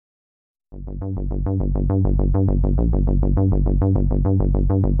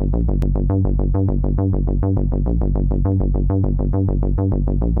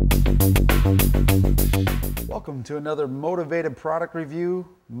Welcome to another motivated product review.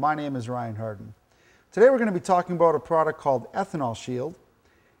 My name is Ryan Harden. Today we're going to be talking about a product called Ethanol Shield.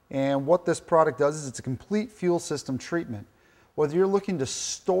 And what this product does is it's a complete fuel system treatment. Whether you're looking to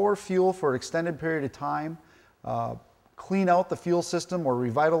store fuel for an extended period of time, clean out the fuel system, or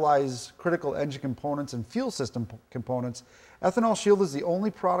revitalize critical engine components and fuel system components, Ethanol Shield is the only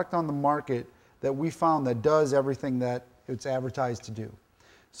product on the market that we found that does everything that it's advertised to do.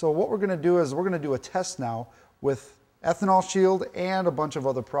 So what we're going to do is we're going to do a test now with Ethanol Shield and a bunch of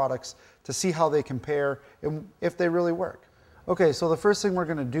other products to see how they compare and if they really work. Okay, so the first thing we're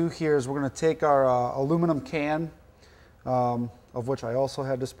going to do here is we're going to take our aluminum can, of which I also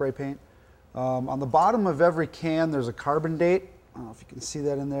had to spray paint. On the bottom of every can there's a carbon date. I don't know if you can see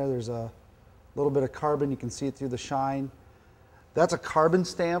that in there. There's a little bit of carbon. You can see it through the shine. That's a carbon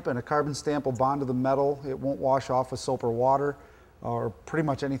stamp, and a carbon stamp will bond to the metal. It won't wash off with soap or water or pretty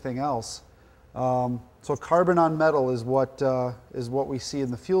much anything else. So carbon on metal is what we see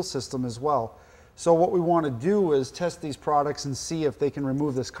in the fuel system as well. So what we want to do is test these products and see if they can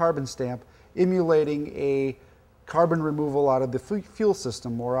remove this carbon stamp, emulating a carbon removal out of the fuel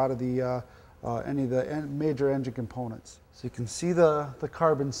system or out of the any of the major engine components. So you can see the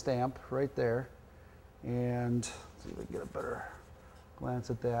carbon stamp right there, and see if we can get a better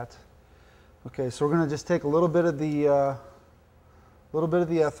glance at that. Okay, so we're going to just take a little bit of the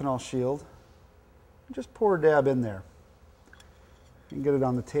Ethanol Shield and just pour a dab in there. You can get it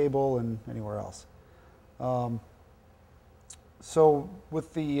on the table and anywhere else. So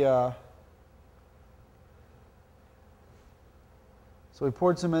with the So we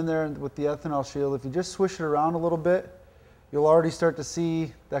poured some in there with the Ethanol Shield. If you just swish it around a little bit, you'll already start to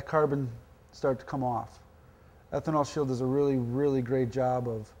see that carbon start to come off. Ethanol Shield does a really, really great job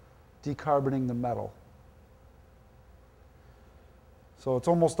of decarboning the metal. So it's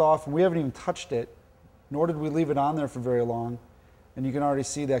almost off, and we haven't even touched it, nor did we leave it on there for very long, and you can already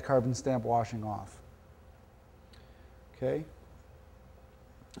see that carbon stamp washing off. Okay,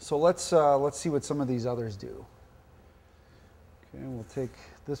 so let's see what some of these others do. Okay, we'll take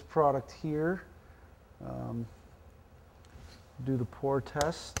this product here, do the pour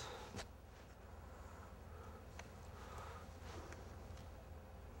test.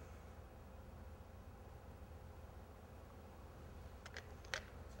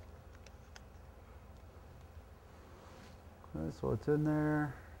 Okay, so it's in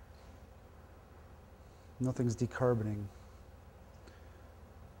there. Nothing's decarboning.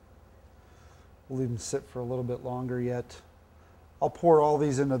 We'll leave them sit for a little bit longer yet. I'll pour all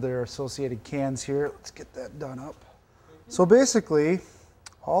these into their associated cans here. Let's get that done up. So basically,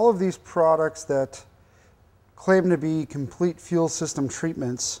 all of these products that claim to be complete fuel system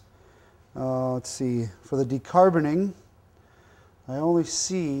treatments, let's see, for the decarboning, I only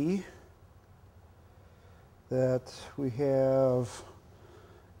see that we have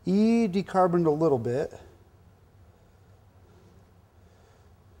E decarboned a little bit.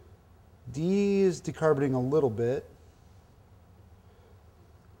 D is decarboning a little bit.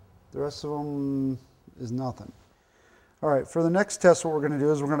 The rest of them is nothing. All right, for the next test, what we're going to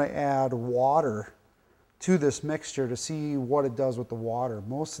do is we're going to add water to this mixture to see what it does with the water.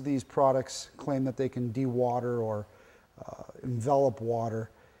 Most of these products claim that they can dewater or envelop water,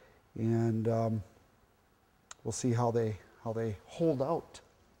 and we'll see how they hold out.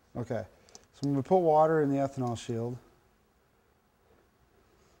 Okay, so I'm going to put water in the Ethanol Shield.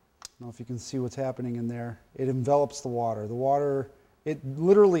 I don't know if you can see what's happening in there. It envelops the water. The water, it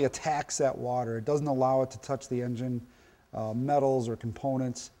literally attacks that water. It doesn't allow it to touch the engine metals or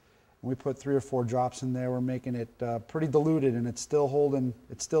components. And we put 3 or 4 drops in there. We're making it pretty diluted, and it's still holding,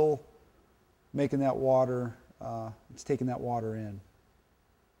 it's still making that water, it's taking that water in.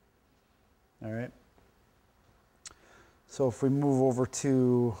 All right. So if we move over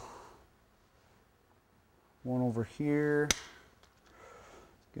to one over here,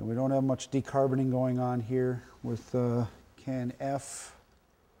 again, we don't have much decarboning going on here with can F.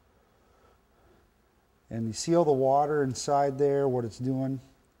 And you see all the water inside there, what it's doing.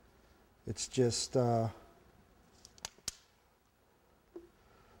 It's just, the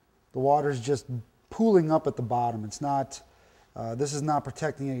water's just pooling up at the bottom. It's not, this is not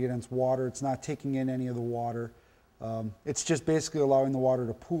protecting it against water. It's not taking in any of the water. It's just basically allowing the water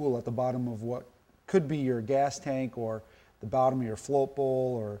to pool at the bottom of what could be your gas tank or the bottom of your float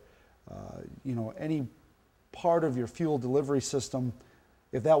bowl or you know, any part of your fuel delivery system.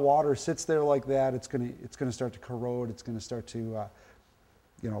 If that water sits there like that, it's going to start to corrode. It's going to start to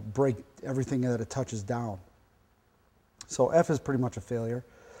break everything that it touches down. So F is pretty much a failure.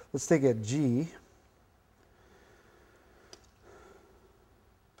 Let's take a G.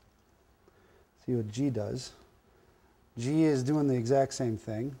 See what G does. G is doing the exact same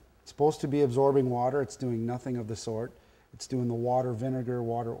thing. It's supposed to be absorbing water. It's doing nothing of the sort. It's doing the water vinegar,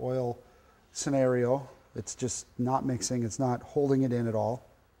 water oil scenario. It's just not mixing. It's not holding it in at all.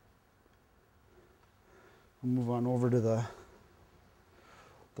 We'll move on over to the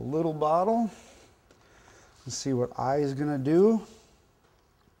little bottle. Let's see what I is going to do.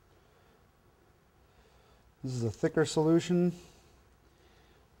 This is a thicker solution,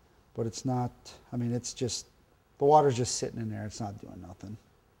 but it's not, I mean, it's just, the water's just sitting in there. It's not doing nothing.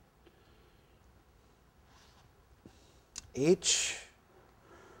 H.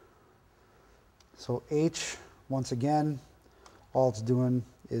 So H, once again, all it's doing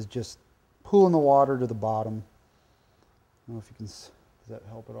is just pulling the water to the bottom. I don't know if you can, does that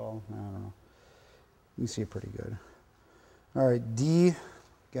help at all? I don't know. You can see it pretty good. All right, D,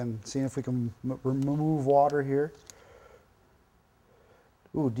 again, seeing if we can remove water here.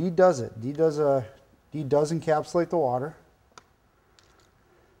 Ooh, D does it. D does encapsulate the water.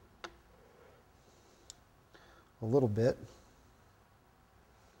 A little bit.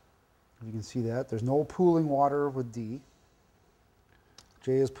 You can see that. There's no pooling water with D.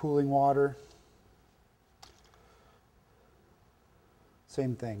 J is pooling water.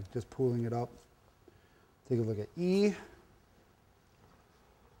 Same thing, just pooling it up. Take a look at E.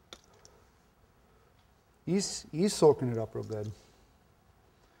 E's soaking it up real good.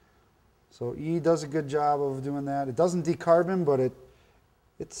 So E does a good job of doing that. It doesn't decarbon, but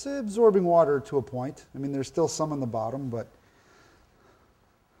it's absorbing water to a point. I mean, there's still some on the bottom, but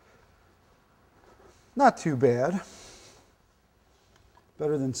not too bad.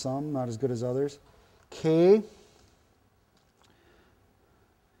 Better than some, not as good as others. K.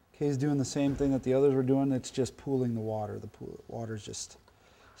 K is doing the same thing that the others were doing. It's just pooling the water. The water's just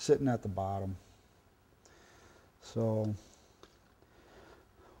sitting at the bottom. So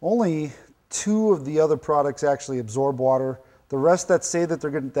only 2 of the other products actually absorb water. The rest that say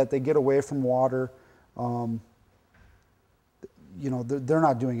that they get away from water, they're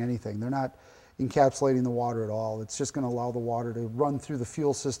not doing anything. They're not encapsulating the water at all. It's just going to allow the water to run through the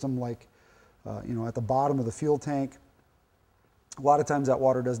fuel system like, at the bottom of the fuel tank. A lot of times that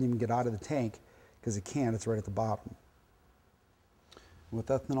water doesn't even get out of the tank because it can't. It's right at the bottom. With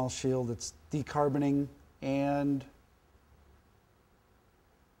Ethanol Shield, it's decarboning and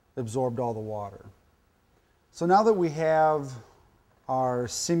absorbed all the water. So now that we have our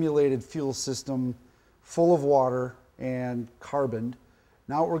simulated fuel system full of water and carboned,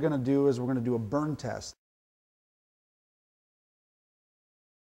 now what we're going to do is we're going to do a burn test.